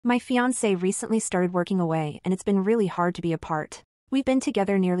My fiance recently started working away and it's been really hard to be apart. We've been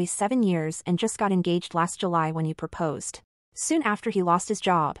together nearly 7 years and just got engaged last July when he proposed. Soon after he lost his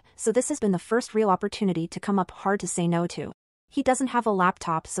job, so this has been the first real opportunity to come up hard to say no to. He doesn't have a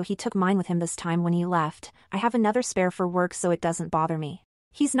laptop so he took mine with him this time when he left. I have another spare for work so it doesn't bother me.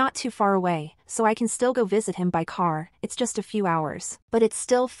 He's not too far away, so I can still go visit him by car, it's just a few hours. But it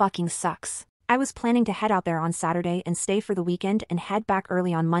still fucking sucks. I was planning to head out there on Saturday and stay for the weekend and head back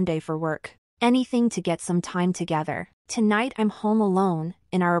early on Monday for work. Anything to get some time together. Tonight I'm home alone,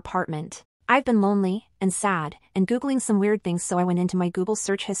 in our apartment. I've been lonely, and sad, and Googling some weird things so I went into my Google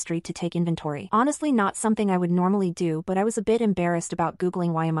search history to take inventory. Honestly not something I would normally do but I was a bit embarrassed about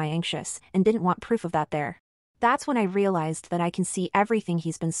Googling why am I anxious, and didn't want proof of that there. That's when I realized that I can see everything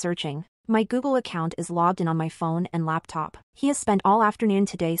he's been searching. My Google account is logged in on my phone and laptop. He has spent all afternoon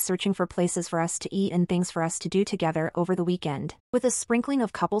today searching for places for us to eat and things for us to do together over the weekend. With a sprinkling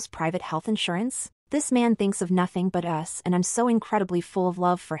of couples' private health insurance, this man thinks of nothing but us and I'm so incredibly full of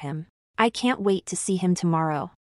love for him. I can't wait to see him tomorrow.